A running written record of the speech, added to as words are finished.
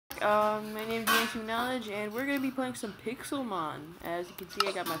My name is Games Knowledge, and we're gonna be playing some Pixelmon. As you can see,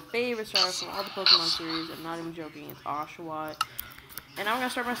 I got my favorite starter from all the Pokemon series. I'm not even joking, it's Oshawott. And I'm gonna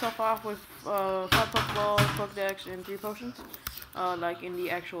start myself off with 5 Pokeballs, Pokedex, and 3 potions, like in the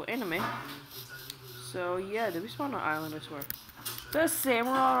actual anime. So yeah, did we spawn on an island? I swear. Is that a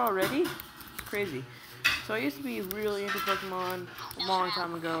Samurai already? It's crazy. So I used to be really into Pokemon a long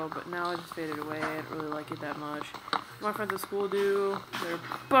time ago, but now I just faded away. I didn't really like it that much. My friends at school do. They're a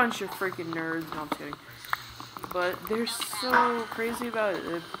bunch of freaking nerds. No, I'm just kidding. But they're so crazy about it.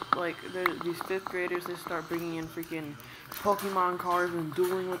 These 5th graders, they start bringing in freaking Pokemon cards and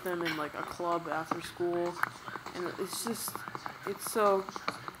dueling with them in like a club after school. And it's so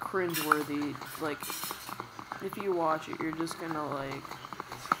cringeworthy. Like, if you watch it, you're just gonna like,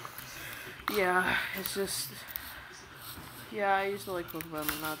 yeah, it's just, yeah, I used to like Pokemon,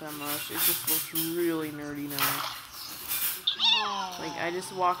 but not that much. It just looks really nerdy now. Like, I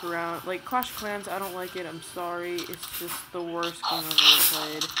just walk around, like, Clash of Clans, I don't like it, I'm sorry, it's just the worst game I've ever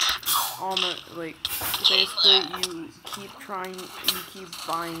played. Basically, you keep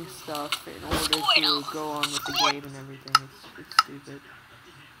buying stuff in order to go on with the game and everything. It's stupid.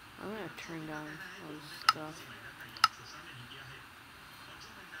 I'm gonna turn down all this stuff.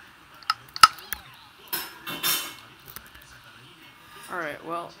 Alright,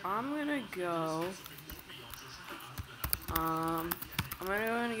 well, I'm gonna go, I'm gonna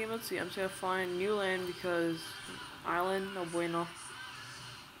go in a game, let's see, I'm just gonna find new land because island, no bueno.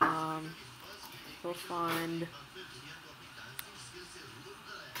 Go find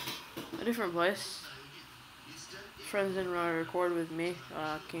a different place. Friends didn't want to record with me,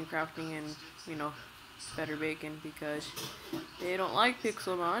 King Crafting and, you know, Better Bacon, because they don't like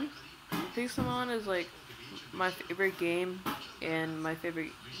Pixelmon. Pixelmon is like my favorite game and my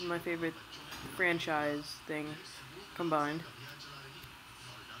favorite franchise thing combined.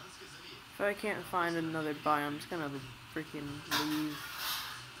 If I can't find another biome, I'm just gonna freaking leave.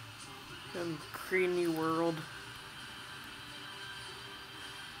 Some creamy world.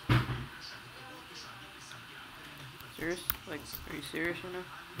 Serious? Like, are you serious right now?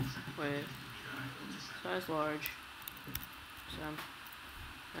 Wait. Size large.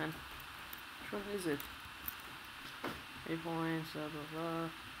 10. Which one is it? 8 points, blah blah blah.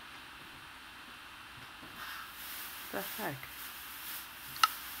 What the heck?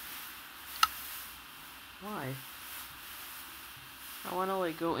 Why? I wanna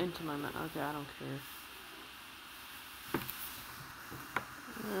like go into my map. Okay, I don't care.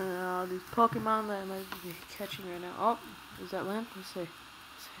 These Pokemon that I might be catching right now. Oh, is that land? Let's see.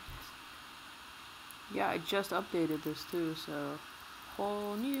 Yeah, I just updated this too, so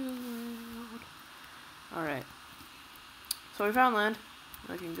whole new world. Alright. So we found land.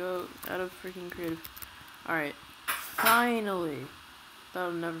 I can go out of freaking creative. Alright. Finally. Thought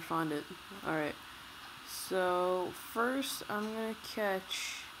I'd never find it. Alright. So first I'm gonna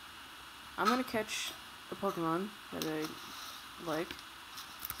catch a Pokemon that I like.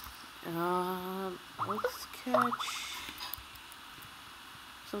 Let's catch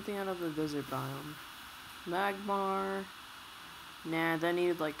something out of the desert biome. Magmar. Nah, that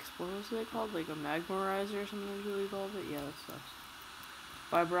needed like, what was it called? Like a Magmarizer or something really called it? Yeah, that sucks.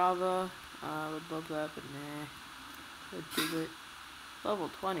 Vibrava. I would love that, but nah. I'd dig it. Level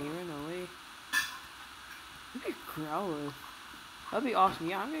 20, right away. Maybe a Growlithe. That'd be awesome.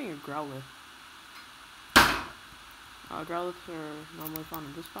 Yeah, I'm getting a Growlithe. Growlithes are normally found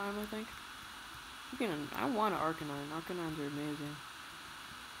in this biome, I think. I want an Arcanine. Arcanines are amazing.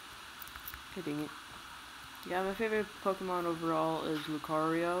 Okay, dang it. Yeah, my favorite Pokemon overall is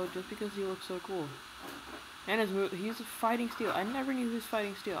Lucario, just because he looks so cool. And he's fighting steel. I never knew he was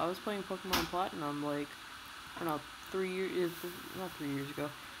fighting steel. I was playing Pokemon Platinum like, I don't know, 3 years ago.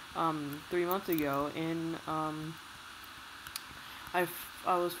 3 months ago, and I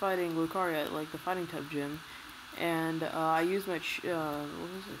was fighting Lucario at like the fighting type gym, and I used my what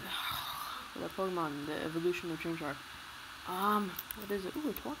was it? That Pokemon, the evolution of Chimchar. What is it? Ooh,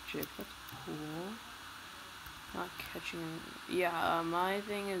 a BUTTCHEEK. That's cool. Not catching. Yeah, my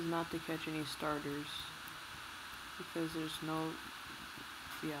thing is not to catch any starters because there's no.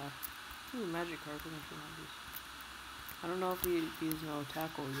 Yeah. Ooh, magic card. I don't know if he's no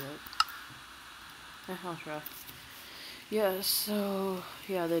tackle yet. I'll try. Yeah, so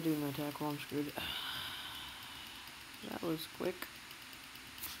yeah, they do no tackle. I'm screwed. That was quick.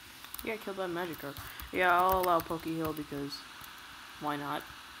 Yeah, killed that magic card. Yeah, I'll allow Pokeheal because why not?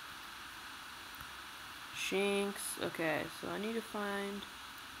 Shinx. Okay, so I need to find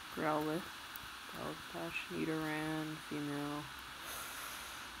Growlithe, Patch, Nidoran, female.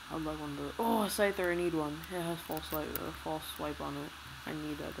 I'd like one of those. Oh, a Scyther, I need one. It has false swipe on it. I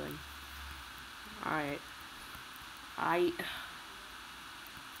need that thing. Alright. I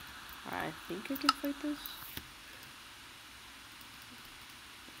think I can fight this.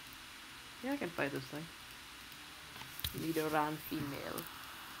 Yeah, I can fight this thing. Nidoran female.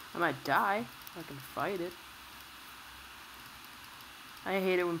 I might die. I can fight it. I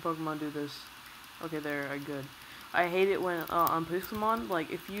hate it when Pokemon do this. Okay, there, good. I hate it when, on Pixelmon,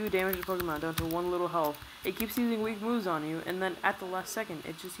 like, if you damage the Pokemon down to 1 little health, it keeps using weak moves on you, and then at the last second,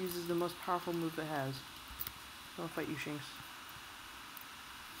 it just uses the most powerful move it has. I'll fight you, Shinx.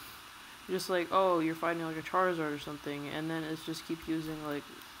 Just like, oh, you're fighting like a Charizard or something, and then it just keeps using, like,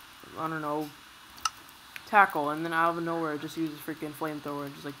 I don't know, Tackle, and then out of nowhere, it just uses freaking Flamethrower,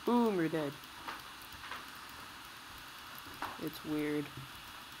 and just like, boom, you're dead. It's weird.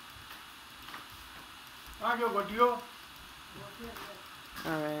 Alright,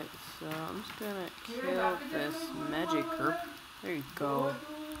 so I'm just gonna kill this Magikarp. There you go.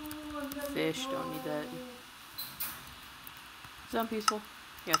 Fish, don't need that. Is that peaceful?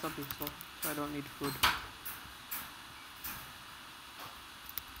 Yeah, it's not peaceful, so I don't need food.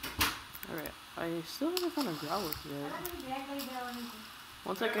 Alright, I still haven't found a Growlithe yet.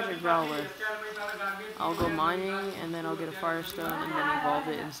 Once I get a Growlithe, I'll go mining, and then I'll get a Firestone, and then evolve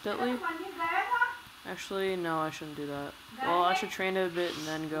it instantly. Actually, no, I shouldn't do that. Well, I should train it a bit, and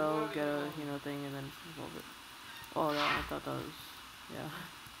then go get a, thing, and then evolve it. Oh, yeah, I thought that was, yeah.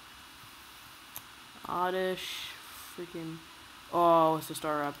 Oddish, freaking, oh, it's a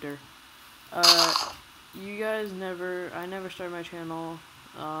Staraptor. You guys I never started my channel,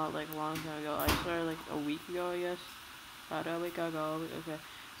 like a long time ago. I started like a week ago, I guess. About a week ago, okay.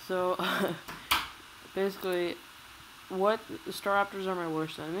 So, basically, Staraptors are my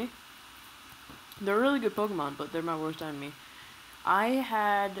worst enemy. They're really good Pokemon, but they're my worst enemy. I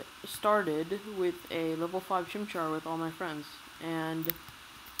had started with a level 5 Chimchar with all my friends, and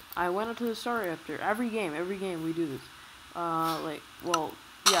I went up to the Staraptor. Every game we do this. Well,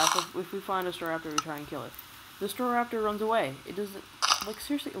 yeah, if we find a Staraptor, we try and kill it. The Staraptor runs away. It doesn't, like,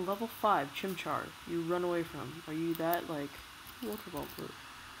 seriously, a level 5 Chimchar you run away from. Are you that, like, Ultra Ball?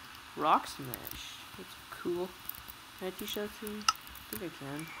 Rock Smash. That's cool. Can I teach that to you? I think I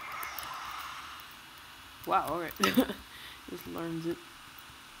can. Wow, alright. Just learns it.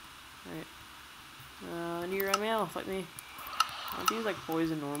 Alright. Near Ramel, fight me. Aren't these like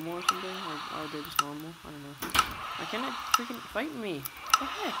poison normal or something? Or are they just normal? I don't know. Why can't it freaking fight me? What the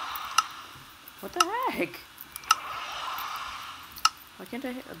heck? What the heck? Why can't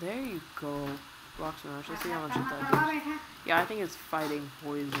I hit? Oh, there you go. Rock Smash. Let's see how much that does. Yeah, I think it's fighting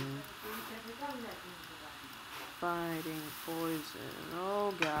poison. Fighting poison.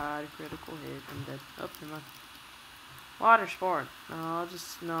 Oh god, critical hit. I'm dead. Oh, never mind. Water Sport. No,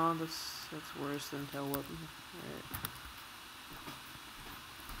 that's worse than Tail Whip. Alright.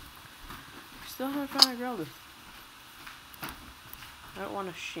 Still haven't found a Growlithe. I don't want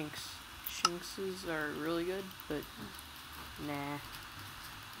a Shinx. Shinxes are really good, but nah.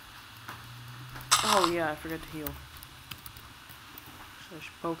 Oh yeah, I forgot to heal. So I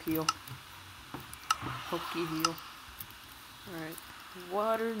should poke heal. Pokey heal. Alright.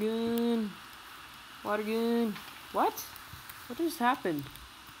 Water gun. Water gun. What? What just happened?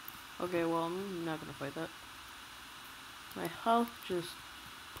 Okay, well, I'm not gonna fight that. My health just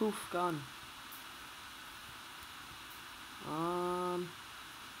poof gone.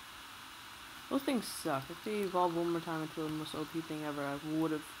 Those things suck. If they evolve one more time into the most OP thing ever, I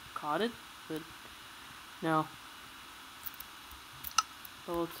would have caught it, but no.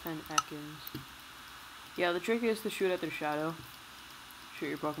 Level 10 Ekans. Yeah, the trick is to shoot at their shadow. Shoot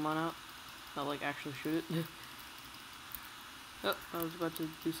your Pokemon out. Not like actually shoot it. Oh, I was about to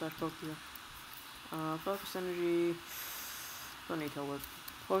do slash poke here. Focus energy. Don't need Tail Whip.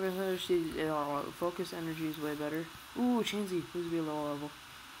 Focus energy is way better. Ooh, Chansey. Please be a low level.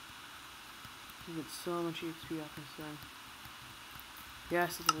 You get so much XP off this thing.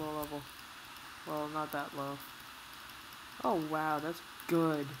 Yes, it's a low level. Well, not that low. Oh wow, that's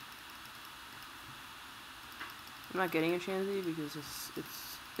good. I'm not getting a Chansey because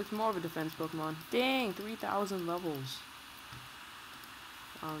it's more of a defense Pokemon. Dang, 3,000 levels.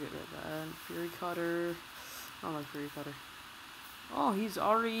 I'll get rid of that. Fury Cutter. I don't like Fury Cutter. Oh, he's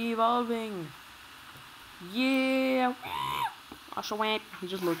already evolving. Yeah. Oshawamp. He's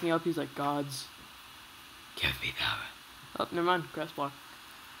just looking up. He's like, gods, give me power. Oh, never mind. Grass block.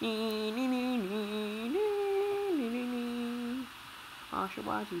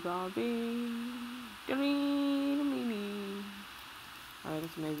 Oshawamp evolving. Alright,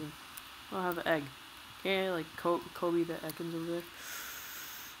 that's amazing. I'll have an egg. Okay, like Kobe the Ekans over there.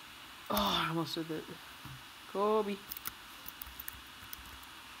 Oh, I almost did it. Kobe.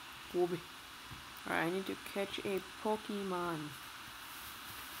 Whoopee. Alright, I need to catch a Pokemon.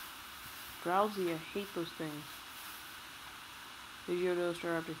 Drowsy, I hate those things. Digiodo,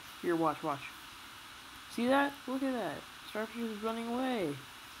 Staraptor. Here, watch. See that? Look at that. Staraptor is running away.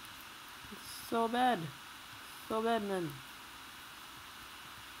 It's so bad. So bad, man.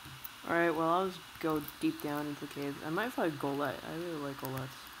 Alright, well, I'll just go deep down into the caves. I might find Golett. I really like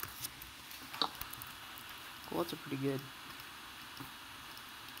Goletts. Goletts are pretty good.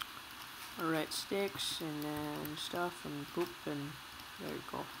 Alright, sticks, and then stuff, and poop, and there you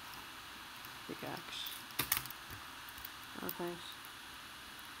go. Pickaxe. Oh, thanks.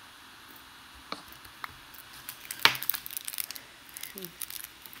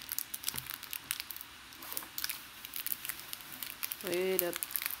 Wait up.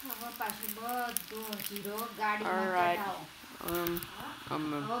 Alright. Good.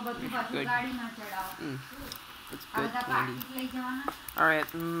 It's good candy. Alright,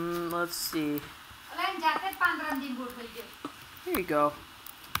 let's see. Here you go.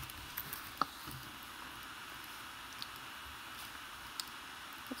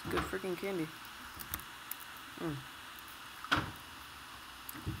 That's good freaking candy.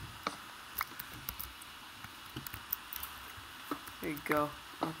 There you go.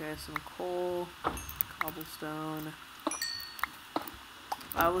 Okay, some coal, cobblestone.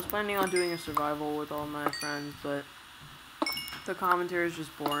 I was planning on doing a survival with all my friends, but the commentary is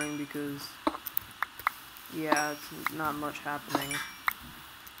just boring because, yeah, it's not much happening.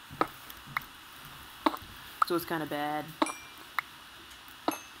 So it's kind of bad.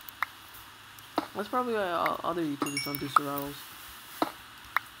 That's probably why other YouTubers don't do survivals.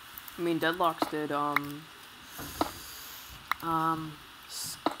 I mean, Deadlocks did,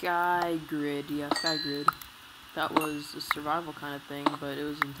 Skygrid. Yeah, Skygrid. That was a survival kind of thing, but it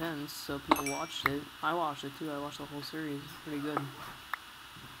was intense, so people watched it. I watched it too. I watched the whole series. It's pretty good.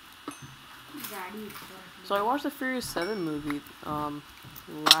 So I watched the Furious 7 movie,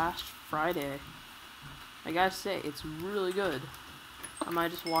 last Friday. I gotta say, it's really good. I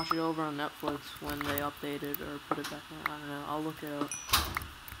might just watch it over on Netflix when they update it or put it back on. I don't know. I'll look it up.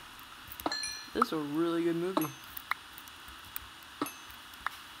 This is a really good movie.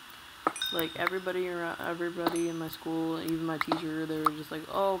 Like, everybody in my school, even my teacher, they were just like,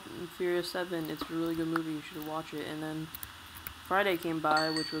 oh, Furious 7, it's a really good movie, you should watch it. And then Friday came by,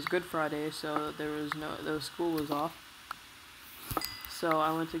 which was Good Friday, so the school was off. So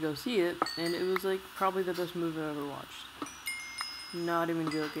I went to go see it, and it was, like, probably the best movie I've ever watched. Not even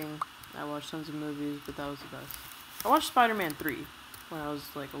joking. I watched tons of movies, but that was the best. I watched Spider-Man 3 when I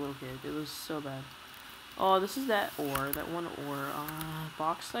was, like, a little kid. It was so bad. Oh, this is that ore, that one ore,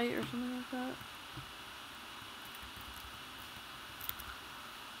 bauxite or something like that.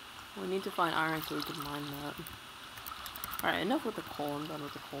 We need to find iron so we can mine that. Alright, enough with the coal, I'm done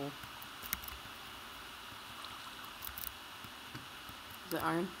with the coal. Is that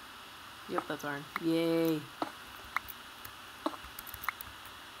iron? Yep, that's iron. Yay!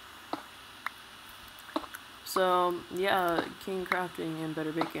 So, yeah, King Crafting and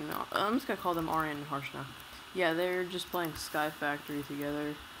Better Bacon, I'm just gonna call them Aryan and Harsh now. Yeah, they're just playing Sky Factory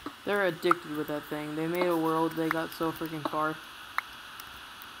together. They're addicted with that thing. They made a world, they got so freaking far.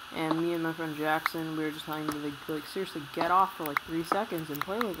 And me and my friend Jackson, we were just telling them to, like, seriously, get off for, like, 3 seconds and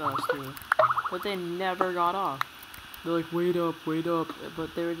play with us, too. But they never got off. They're like, wait up,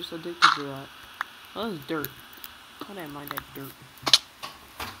 but they were just addicted to that. Oh, this is dirt. I didn't mind that dirt.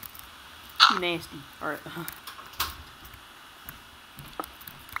 Nasty. Alright.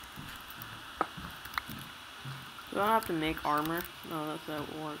 Do I have to make armor? No, that's that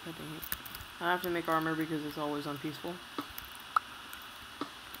work. I think I have to make armor because it's always on peaceful.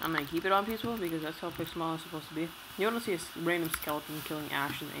 I'm gonna keep it on peaceful because that's how Pixelmon is supposed to be. You want to see a random skeleton killing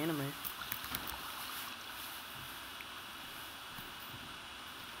Ash in the anime.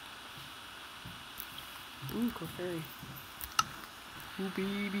 Ooh, Clefairy. Ooh,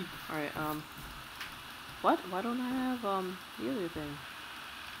 baby. Alright, what? Why don't I have, the other thing?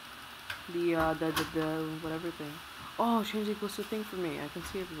 The whatever thing. Oh, change equals the thing for me. I can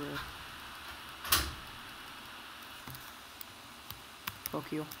see everywhere.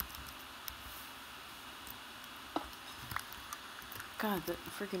 Pokio. God, that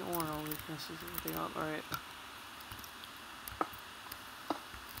freaking ore always messes everything up. Alright.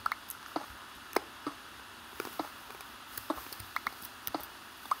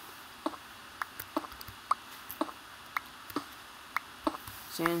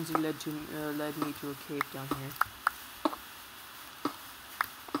 Sands led me to a cave down here.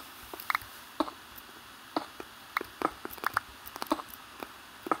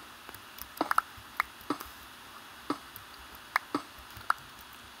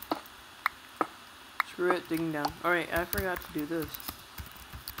 Screw it, digging down. Alright, I forgot to do this.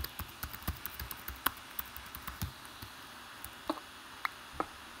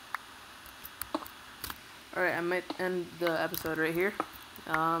 Alright, I might end the episode right here.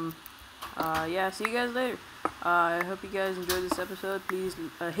 Yeah, see you guys later. I hope you guys enjoyed this episode. Please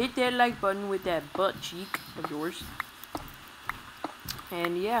hit that like button with that butt cheek of yours.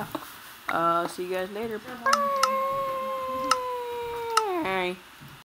 And yeah, see you guys later. Bye.